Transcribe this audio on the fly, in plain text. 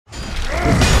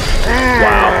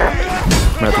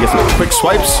have to get some quick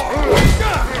swipes.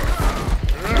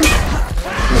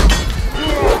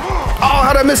 Oh,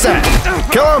 how'd I miss that?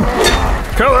 Kill him!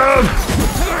 Kill him!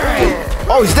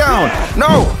 Oh, he's down!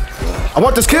 No! I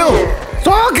want this kill!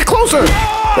 So I'll get closer!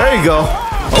 There you go.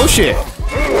 Oh shit.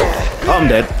 Oh, I'm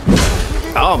dead.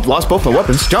 Oh, I've lost both my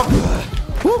weapons. Jump!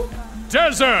 Woo.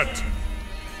 Desert!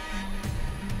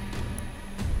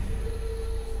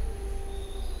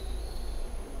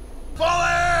 Fall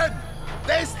in!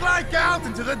 They strike out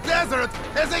into the desert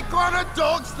as a cornered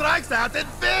dog strikes out in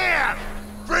fear!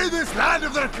 Free this land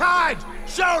of their kind!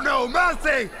 Show no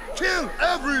mercy! Kill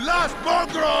every last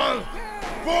mongrel!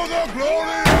 For the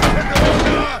glory of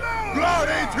Tenosia!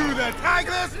 Glory to the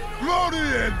Tigris! Glory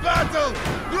in battle!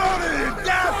 Glory in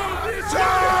death!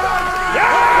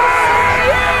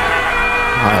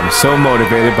 I'm so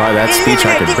motivated by that speech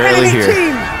I could barely hear.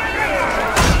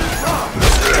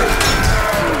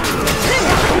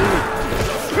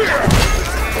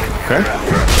 Okay.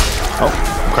 Oh,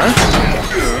 okay.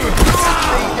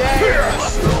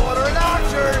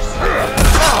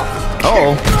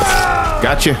 Uh-oh.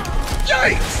 Gotcha.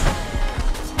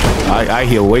 I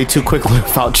heal way too quickly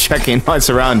without checking my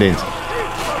surroundings.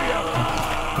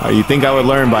 You'd think I would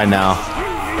learn by now.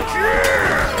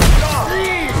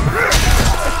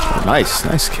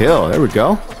 Nice kill. There we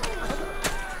go.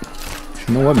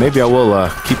 You know what? Maybe I will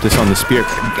keep this on the spear.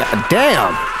 God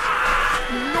damn!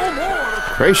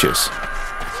 Gracious.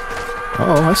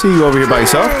 Oh, I see you over here by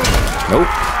yourself. Nope.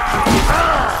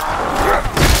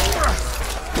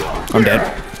 I'm dead.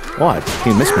 What?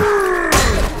 He missed me.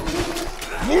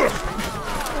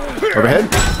 Overhead.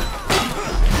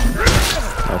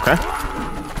 Okay.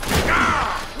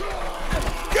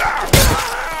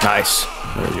 Nice.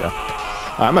 There we go.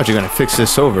 I'm actually gonna fix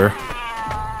this over.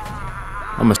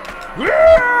 I'm gonna.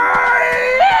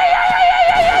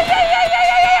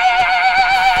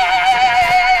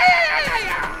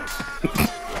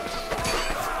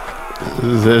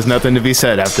 There's nothing to be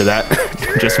said after that.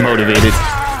 Just motivated.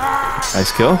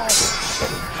 Nice kill.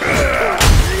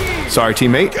 Sorry,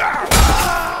 teammate.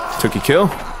 Took your kill.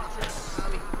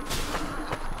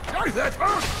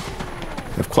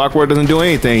 If Klockwork doesn't do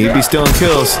anything, he'd be stealing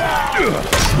kills.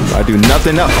 I do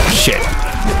nothing else. Oh, shit.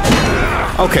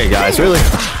 Okay, guys, really?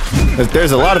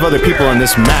 There's a lot of other people on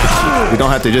this map. We don't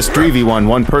have to just 3v1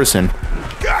 one person.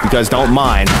 You guys don't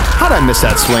mind. How did I miss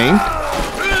that swing?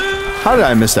 How did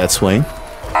I miss that swing?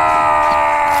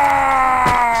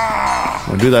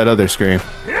 I'll do that other scream.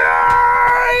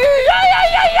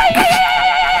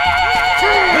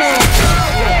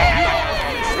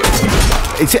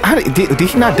 Did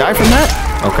he not die from that?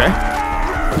 Okay.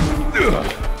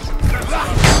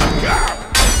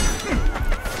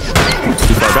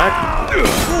 Too far back.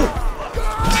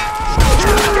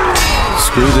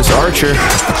 Screw this archer.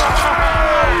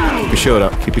 Keep your shield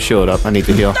up. Keep your shield up. I need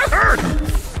to heal.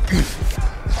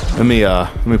 Let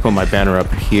me put my banner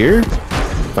up here,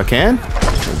 if I can.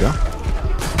 There we go.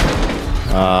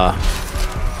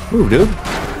 Ooh, dude.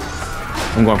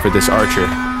 I'm going for this archer.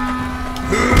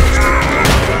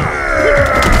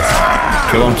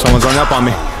 Kill him. Someone's hung up on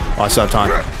me. Oh, I still have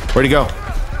time. Where'd he go?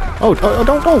 Oh,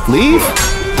 don't leave.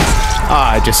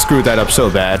 Ah, I just screwed that up so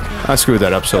bad. I screwed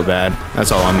that up so bad.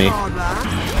 That's all on me.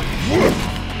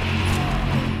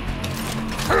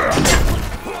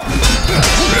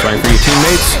 Trying for your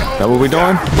teammates. Is that what we're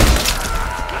doing?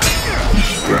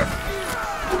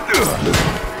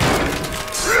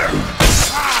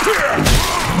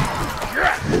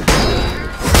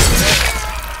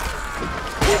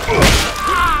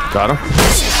 Got him.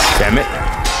 Damn it.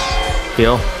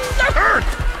 Heal.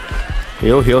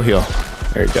 Heal.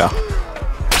 There you go.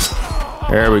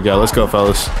 There we go. Let's go,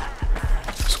 fellas.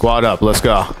 Squad up. Let's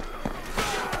go.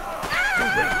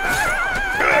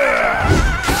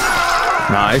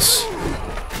 Nice.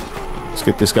 Let's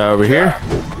get this guy over here.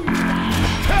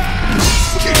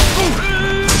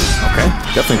 Okay.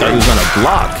 Definitely thought he was gonna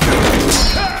block.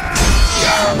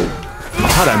 Oh,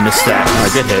 how'd I miss that? Oh,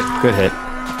 good hit. Good hit.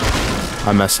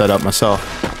 I messed that up myself.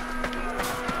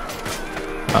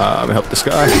 Let me help this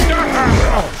guy.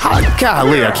 Oh,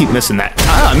 golly, I keep missing that.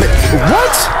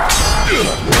 What?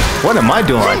 What am I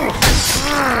doing?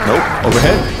 Nope.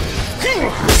 Overhead.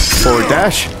 Forward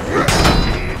dash.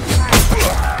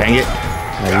 Dang it.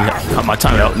 Got my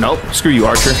time out. Nope. Screw you,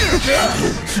 Archer.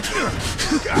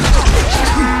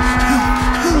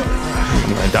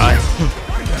 I'm gonna die.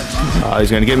 He's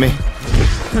gonna get me.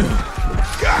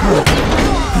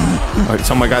 Alright,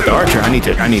 someone got the Archer. I need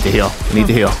to heal. I need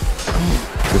to heal.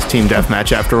 This team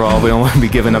deathmatch after all. We don't want to be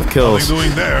giving up kills.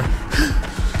 There.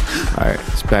 Alright,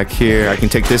 it's back here. I can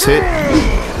take this hit.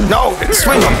 No!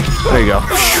 Swing him! There you go.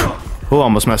 Oh,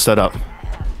 almost messed that up.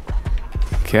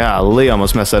 Golly,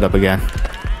 almost messed that up again.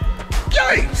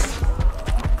 Yikes!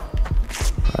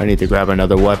 I need to grab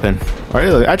another weapon. Or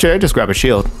actually, I just grab a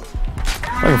shield. If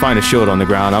I can find a shield on the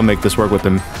ground, I'll make this work with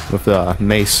the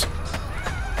mace.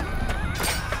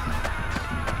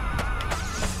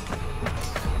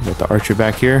 Got the archer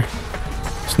back here.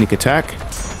 Sneak attack.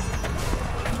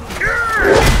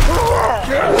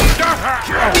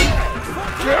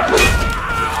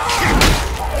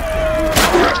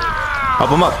 Help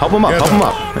him up, help him up, help him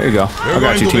up. There you go. I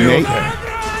got you, teammate.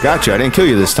 Got you. I didn't kill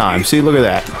you this time. See, look at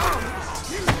that.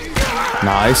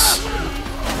 Nice.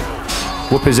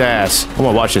 Whoop his ass. Come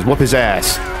on, watch this. Whoop his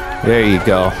ass. There you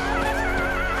go.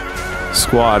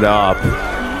 Squad up.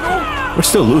 We're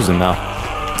still losing though.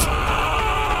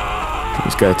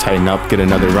 Just gotta tighten up, get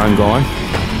another run going.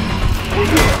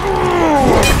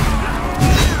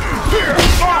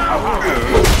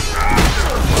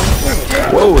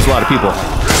 Whoa, there's a lot of people.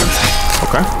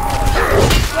 Okay.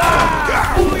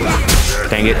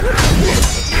 Dang it.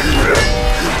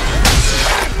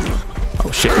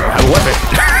 Oh shit, I have a weapon.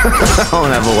 I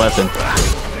don't have a weapon.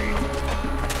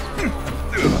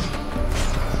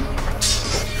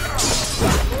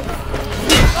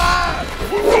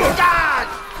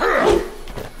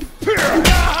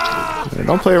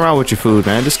 Don't play around with your food,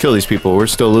 man. Just kill these people. We're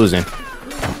still losing.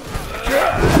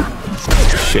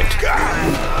 Shit.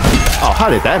 Oh, how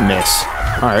did that miss?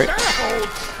 Alright.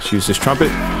 Let's use this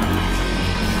trumpet.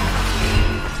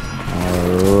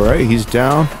 Alright, he's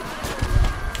down.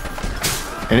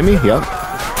 Enemy? Yup.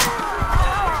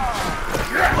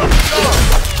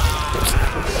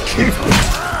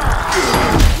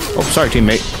 Oh, sorry,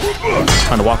 teammate.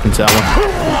 Trying to walk into that one.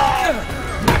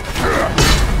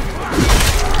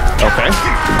 Okay.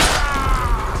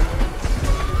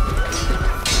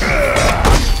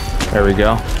 There we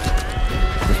go.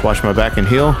 Just watch my back and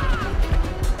heal.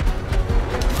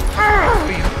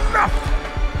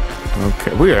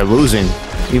 Okay, we are losing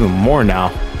even more now.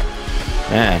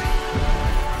 Man.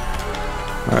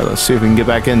 Alright, let's see if we can get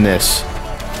back in this.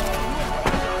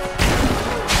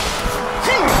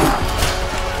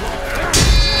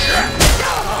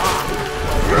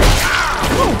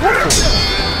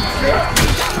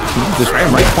 Just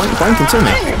ran right point into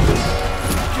me.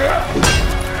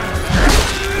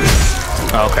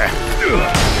 Okay.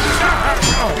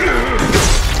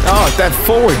 Oh, that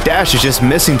forward dash is just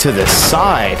missing to the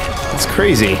side. It's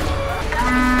crazy.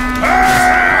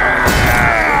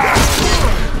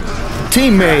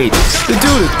 Teammate! The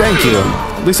dude, thank you.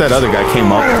 At least that other guy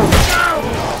came up.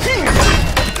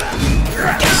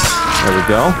 There we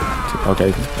go.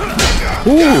 Okay.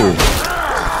 Ooh!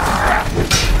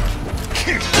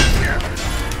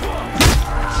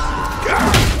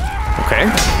 Okay.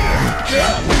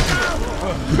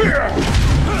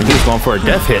 I think he's going for a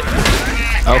death hit.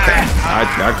 Okay.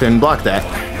 I couldn't block that.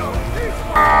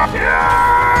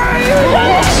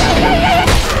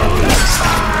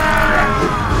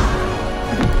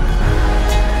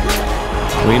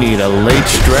 We need a late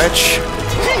stretch.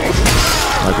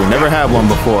 Like we never had one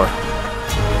before.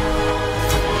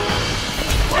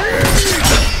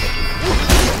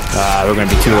 Ah, we're gonna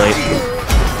be too late.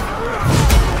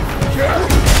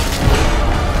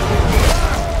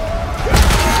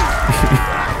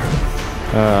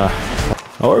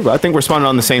 Oh, I think we're spawning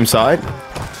on the same side.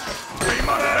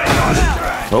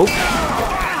 Oh.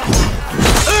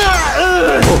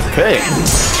 Okay.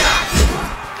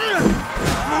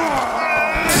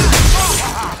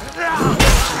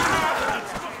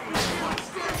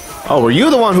 Oh, were you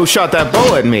the one who shot that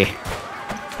bow at me?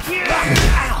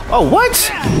 Oh,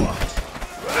 what?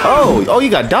 Oh, you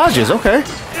got dodges, okay.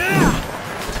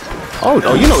 Oh,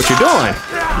 you know what you're doing.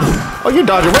 Oh, you're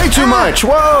dodging way too much.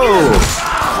 Whoa!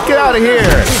 Get out of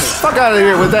here! Fuck out of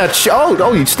here with that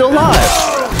oh, you're still alive.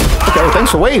 Okay, well,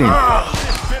 thanks for waiting.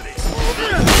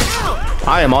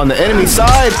 I am on the enemy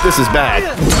side. This is bad.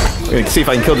 Let me see if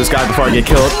I can kill this guy before I get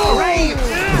killed.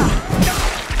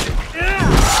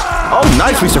 Oh,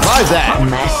 nice. We survived that.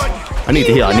 I need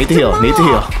to heal. I need to heal. I need to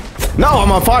heal. No,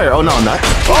 I'm on fire. Oh, no, I'm not.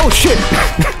 Oh, shit.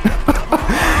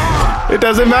 It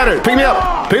doesn't matter. Pick me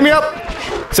up. Pick me up.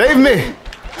 Save me.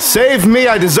 Save me.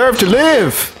 I deserve to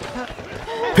live.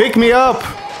 Pick me up.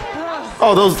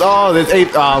 Oh, there's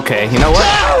 8. Oh, okay. You know what?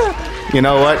 You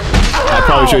know what? I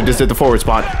probably should have just did the forward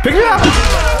spawn. Pick me up.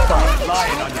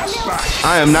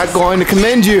 I am not going to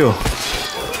commend you.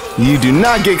 You do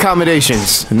not get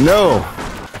commendations. No.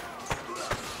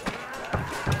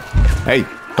 Hey,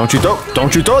 don't you throw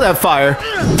that fire.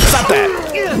 Stop that.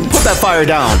 Put that fire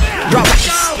down. Drop.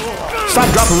 Stop,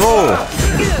 drop and roll.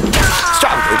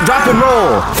 Stop, drop and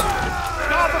roll.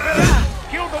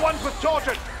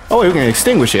 Oh, wait, we can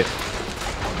extinguish it.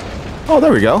 Oh,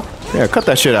 there we go. Yeah, cut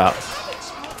that shit out.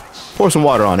 Pour some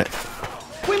water on it.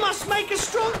 We must make a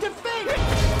strong defense.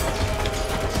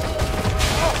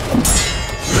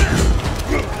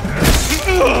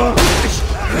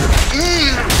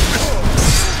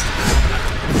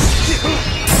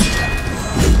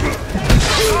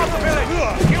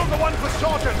 Kill the one for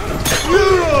Shorten.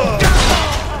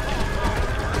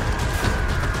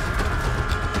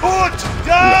 Put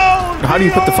down. How do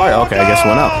you put the fire? Okay, I guess it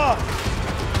went up.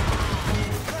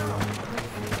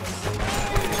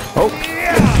 Oh.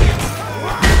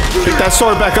 Pick that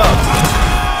sword back up.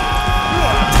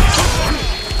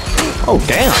 Oh,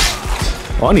 damn.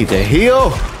 Oh, I need to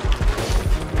heal.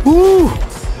 Woo.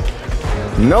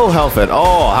 No health at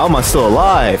all. How am I still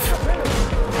alive?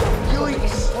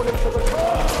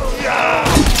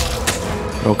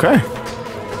 Okay.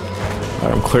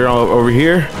 Alright, I'm clear over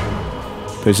here.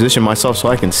 Position myself so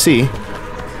I can see.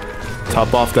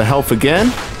 Top off the health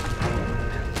again.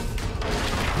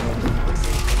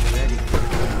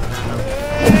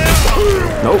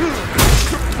 Nope.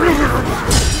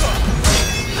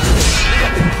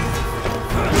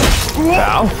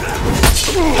 Ow.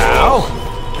 Ow.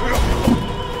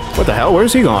 What the hell?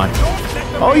 Where's he going?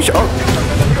 Oh, he's...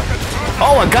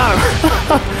 Oh, I got him.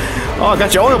 Oh, I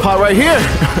got your oil pot right here.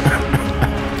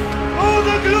 Oh,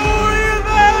 the glory of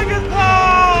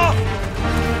Agatha!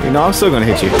 You know, I'm still gonna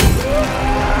hit you.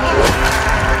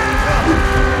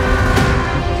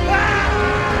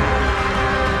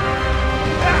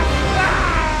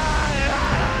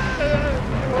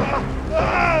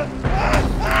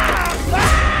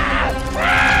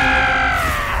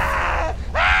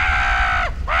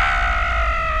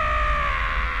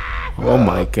 Oh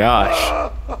my gosh.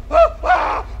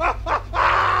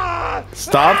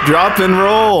 Stop, drop, and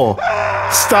roll.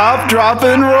 Stop, drop,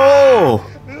 and roll.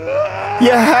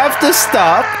 You have to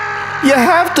stop. You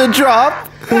have to drop.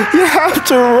 You have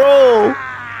to roll.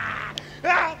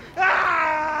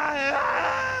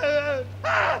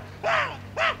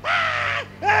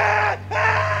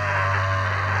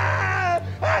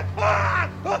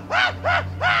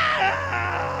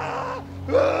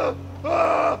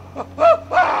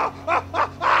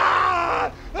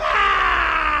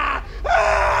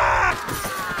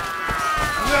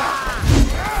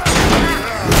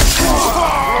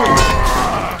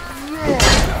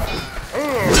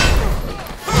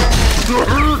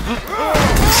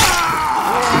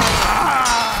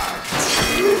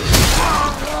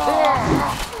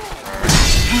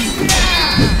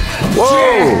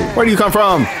 Whoa! Where do you come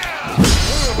from?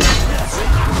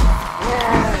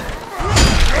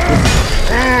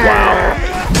 Wow.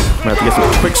 I'm gonna have to get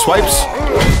some quick swipes.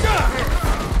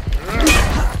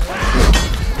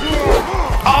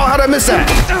 Oh, how'd I miss that?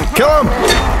 Kill him!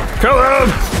 Kill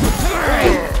him!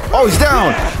 Oh, he's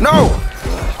down! No!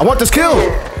 I want this kill!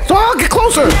 Oh, get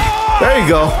closer! There you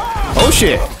go. Oh,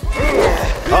 shit.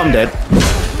 Oh, I'm dead.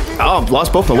 Oh, I've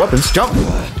lost both my weapons. Jump!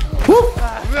 Whoop!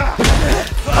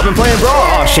 I've been playing Brawl.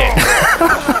 Oh, shit.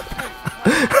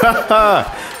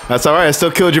 That's alright. I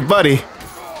still killed your buddy.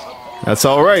 That's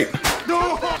alright.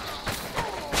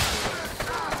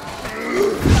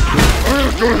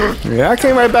 Yeah, I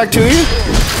came right back to you.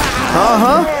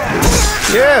 Uh-huh.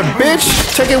 Yeah, bitch.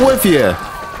 Take it with you.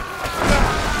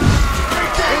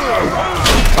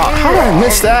 Oh, how did I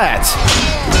miss that?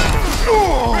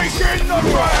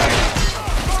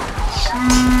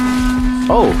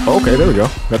 Oh, okay. There we go.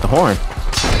 Got the horn.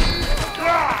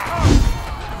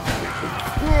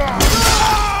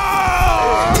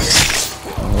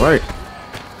 Alright.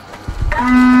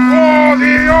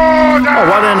 Oh,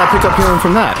 why didn't I pick up healing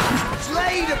from that?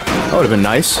 That would have been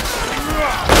nice.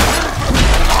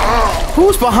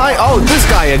 Who's behind? Oh, this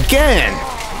guy again!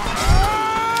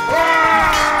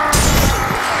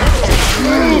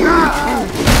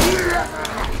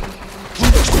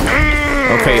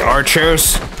 Okay,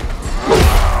 archers.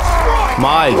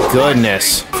 My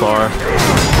goodness, Clara.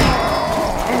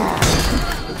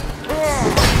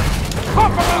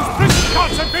 Half of those prison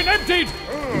carts have been emptied!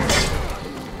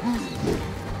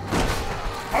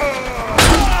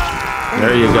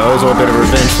 There you go. There's a little bit of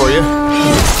revenge for you.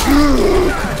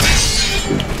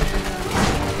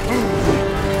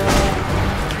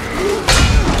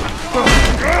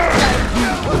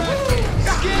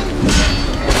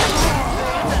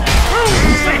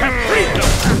 They have freed them!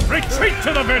 Retreat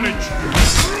to the village!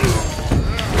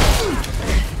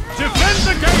 Defend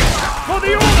the gate for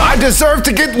the order! I deserve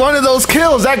to get one of those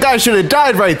kills. That guy should have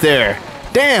died right there.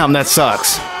 Damn, that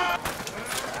sucks.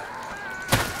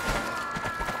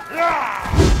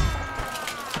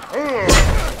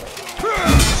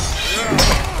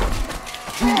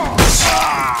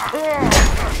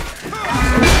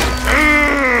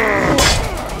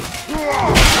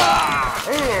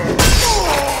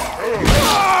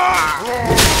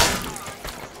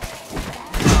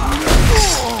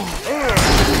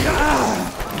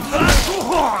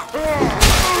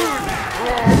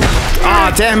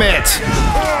 God damn it!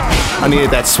 I needed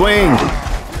that swing.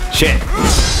 Shit.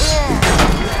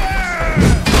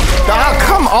 Ah,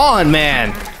 come on,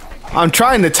 man. I'm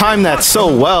trying to time that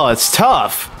so well. It's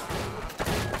tough.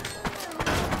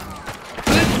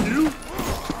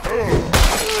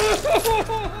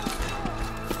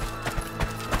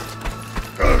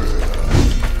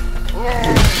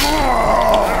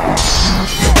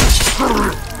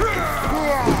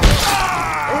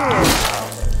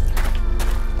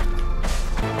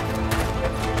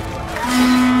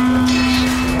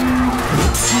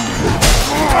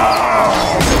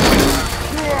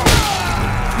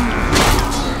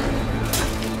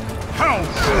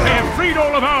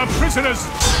 Prisoners,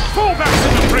 fall back to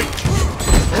the bridge!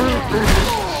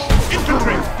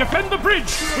 Infantry, defend the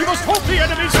bridge! We must hold the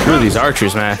enemy's Screw these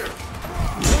archers, man.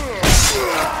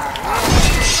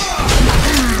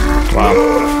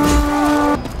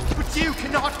 Wow. But you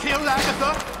cannot kill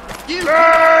Agatha! You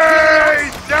cannot kill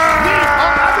us! We are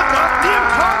Agatha, the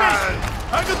incarnate!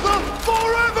 Agatha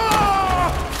forever!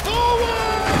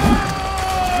 Forward!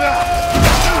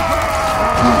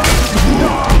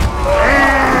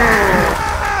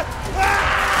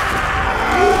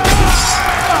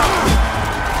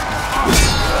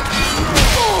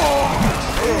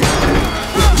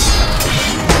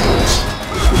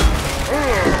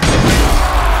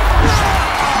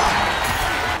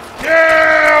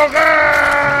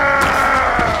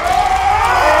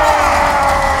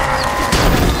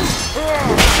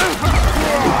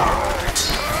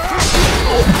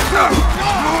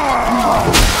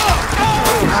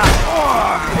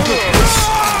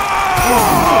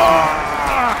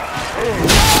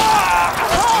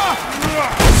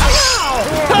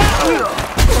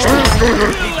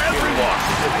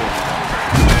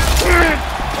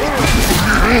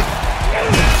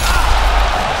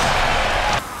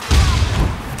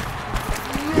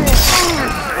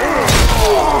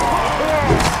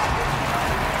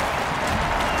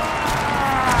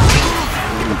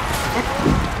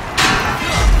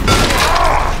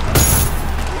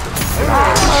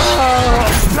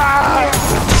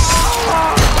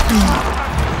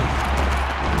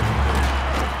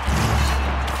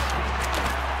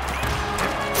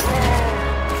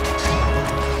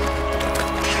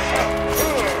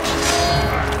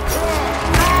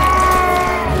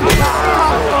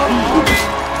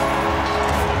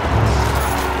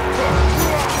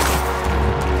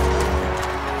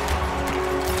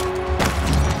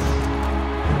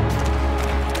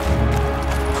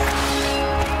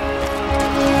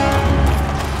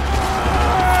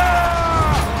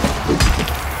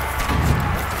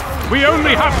 We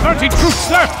only have 30 troops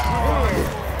left!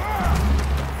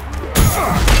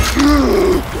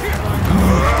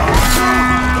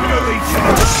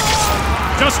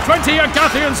 Just 20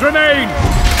 Agathians remain!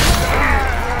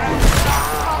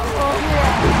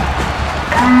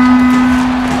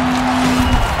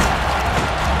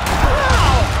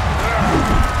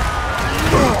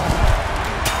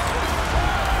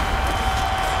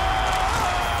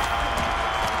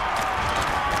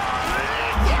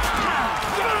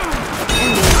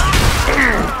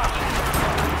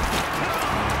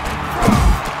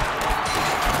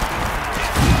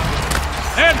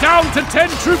 Down to 10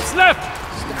 troops left!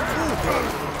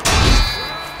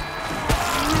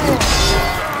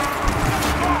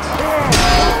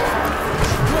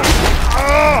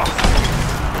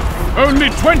 Only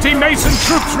 20 Mason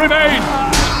troops remain!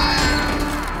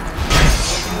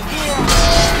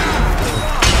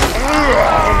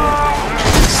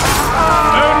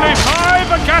 Only 5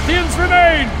 Agathians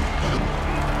remain!